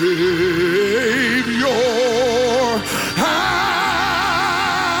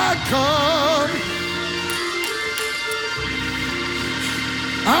 I come.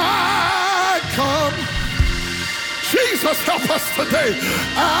 I come. Jesus, help us today.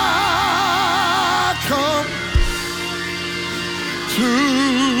 I come to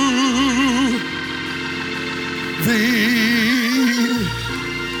thee.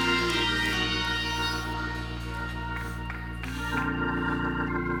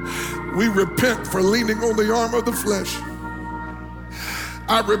 We repent for leaning on the arm of the flesh.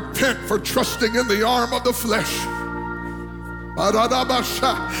 I repent for trusting in the arm of the flesh.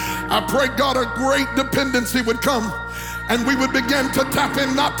 I pray, God, a great dependency would come and we would begin to tap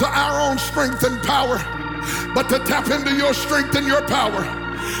in not to our own strength and power, but to tap into your strength and your power.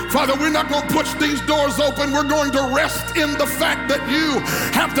 Father, we're not going to push these doors open. We're going to rest in the fact that you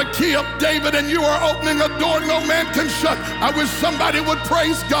have the key of David and you are opening a door no man can shut. I wish somebody would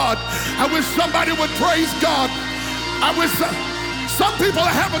praise God. I wish somebody would praise God. I wish some people are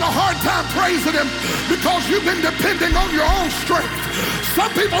having a hard time praising him because you've been depending on your own strength.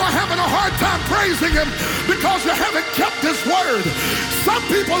 Some people are having a hard time praising him because you haven't kept his word. Some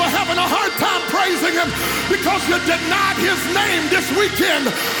people are having a hard time praising him because you denied his name this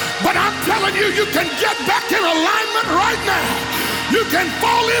weekend. But I'm telling you, you can get back in alignment right now. You can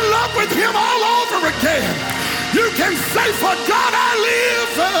fall in love with him all over again. You can say, for God I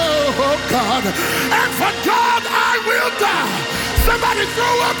live, oh God, and for God I will die. Somebody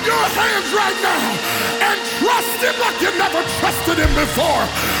throw up your hands right now and trust him like you never trusted him before.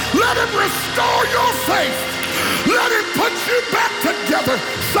 Let him restore your faith. Let him put you back together.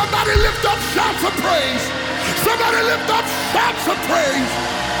 Somebody lift up shouts of praise. Somebody lift up shouts of praise.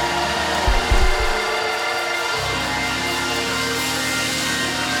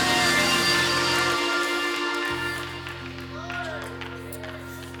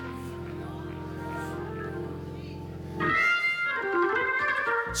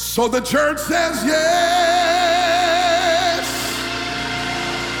 So the church says yes,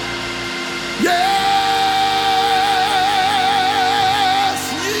 yes,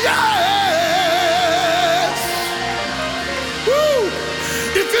 yes. Woo.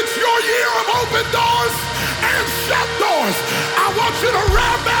 If it's your year of open doors and shut doors, I want you to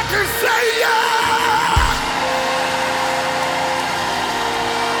round back and say yeah.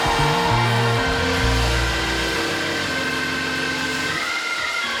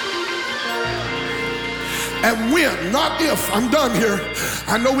 And when, not if. I'm done here.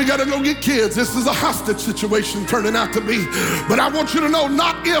 I know we got to go get kids. This is a hostage situation turning out to be. But I want you to know,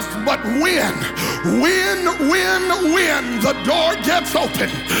 not if, but when. When the door gets open.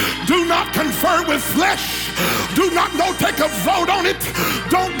 Do not confer with flesh. Do not go take a vote on it.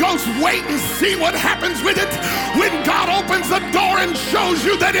 Don't go wait and see what happens with it. When God opens the door and shows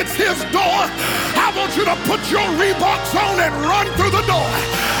you that it's his door, I want you to put your Reeboks on and run through the door.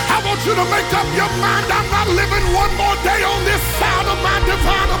 I want you to make up your mind, I'm not living one more day on this side of my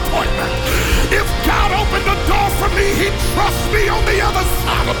divine appointment. If God opened the door for me, he trusts me on the other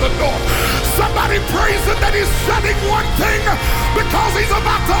side of the door. Somebody praise him that he's shutting one thing because he's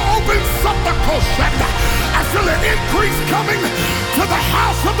about to open something. I feel an increase coming to the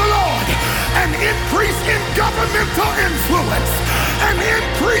house of the Lord, an increase in governmental influence, an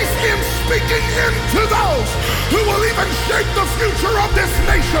increase in speaking into those who will even shape the future of this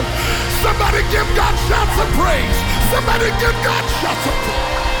nation. Somebody give God shouts of praise. Somebody give God shouts of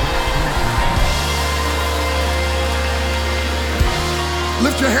praise.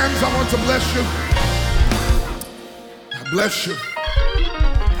 Lift your hands. I want to bless you. I bless you.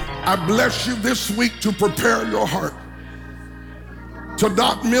 I bless you this week to prepare your heart to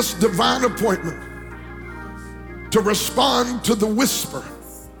not miss divine appointment, to respond to the whisper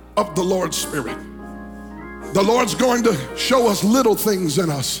of the Lord's Spirit. The Lord's going to show us little things in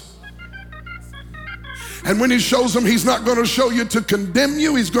us. And when he shows them, he's not going to show you to condemn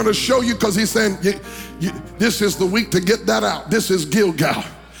you. He's going to show you because he's saying, this is the week to get that out. This is Gilgal.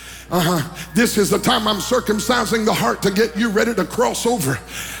 This is the time I'm circumcising the heart to get you ready to cross over.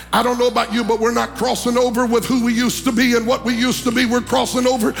 I don't know about you, but we're not crossing over with who we used to be and what we used to be. We're crossing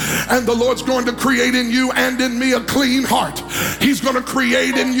over, and the Lord's going to create in you and in me a clean heart. He's going to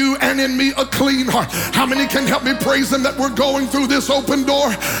create in you and in me a clean heart. How many can help me praise him that we're going through this open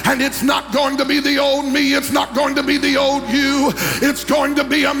door, and it's not going to be the old me. It's not going to be the old you. It's going to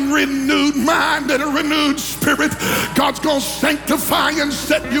be a renewed mind and a renewed spirit. God's going to sanctify and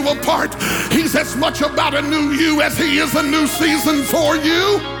set you apart. He's as much about a new you as he is a new season for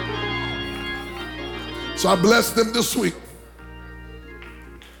you. So I bless them this week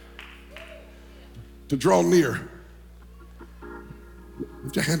to draw near.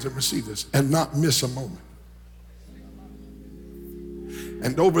 Lift your hands and receive this and not miss a moment.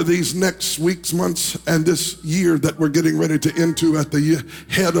 And over these next weeks, months, and this year that we're getting ready to enter at the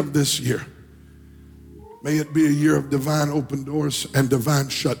head of this year, may it be a year of divine open doors and divine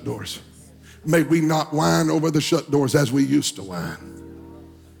shut doors. May we not whine over the shut doors as we used to whine.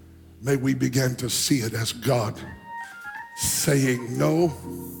 May we begin to see it as God saying, no,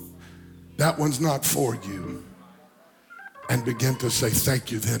 that one's not for you. And begin to say,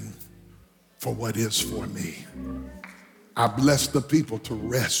 thank you then for what is for me. I bless the people to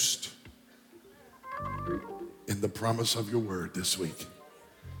rest in the promise of your word this week.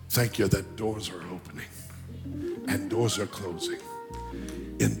 Thank you that doors are opening and doors are closing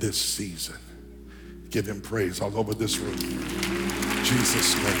in this season. Give him praise all over this room. In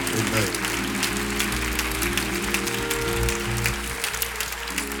Jesus' name, amen.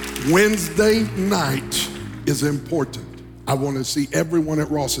 Wednesday night is important. I want to see everyone at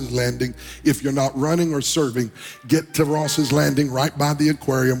Ross's Landing. If you're not running or serving, get to Ross's Landing right by the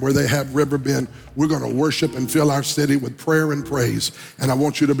aquarium where they have Riverbend. We're going to worship and fill our city with prayer and praise. And I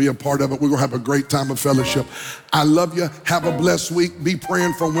want you to be a part of it. We're going to have a great time of fellowship. I love you. Have a blessed week. Be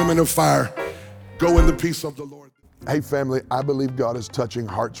praying for Women of Fire. Go in the peace of the Lord. Hey family, I believe God is touching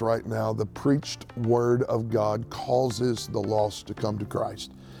hearts right now. The preached word of God causes the lost to come to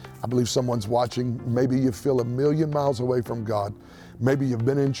Christ. I believe someone's watching. Maybe you feel 1,000,000 miles away from God. Maybe you've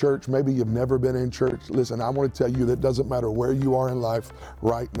been in church. Maybe you've never been in church. Listen, I want to tell you that it doesn't matter where you are in life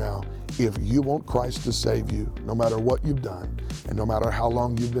right now. If you want Christ to save you, no matter what you've done and no matter how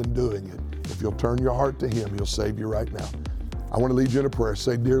long you've been doing it, if you'll turn your heart to him, he'll save you right now. I want to lead you in a prayer.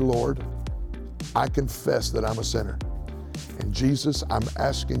 Say, dear Lord, I confess that I'm a sinner. And Jesus, I'm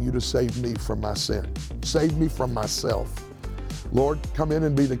asking you to save me from my sin. Save me from myself. Lord, come in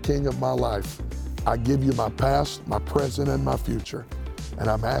and be the king of my life. I give you my past, my present, and my future. And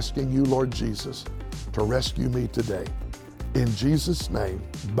I'm asking you, Lord Jesus, to rescue me today. In Jesus' name,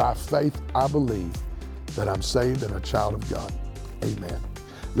 by faith, I believe that I'm saved and a child of God. Amen.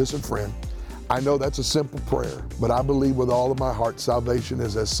 Listen, friend, I know that's a simple prayer, but I believe with all of my heart, salvation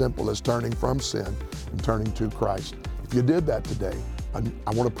is as simple as turning from sin and turning to Christ. If you did that today,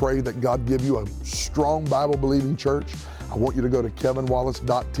 I want to pray that God give you a strong Bible-believing church. I want you to go to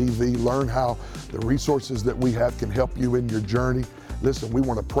kevinwallace.tv, learn how the resources that we have can help you in your journey. Listen, we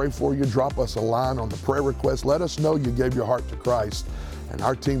want to pray for you. Drop us a line on the prayer request. Let us know you gave your heart to Christ. And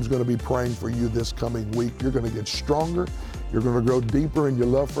our team's going to be praying for you this coming week. You're going to get stronger. You're going to grow deeper in your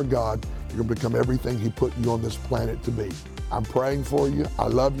love for God. You're going to become everything he put you on this planet to be. I'm praying for you. I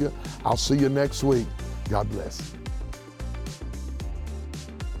love you. I'll see you next week. God bless.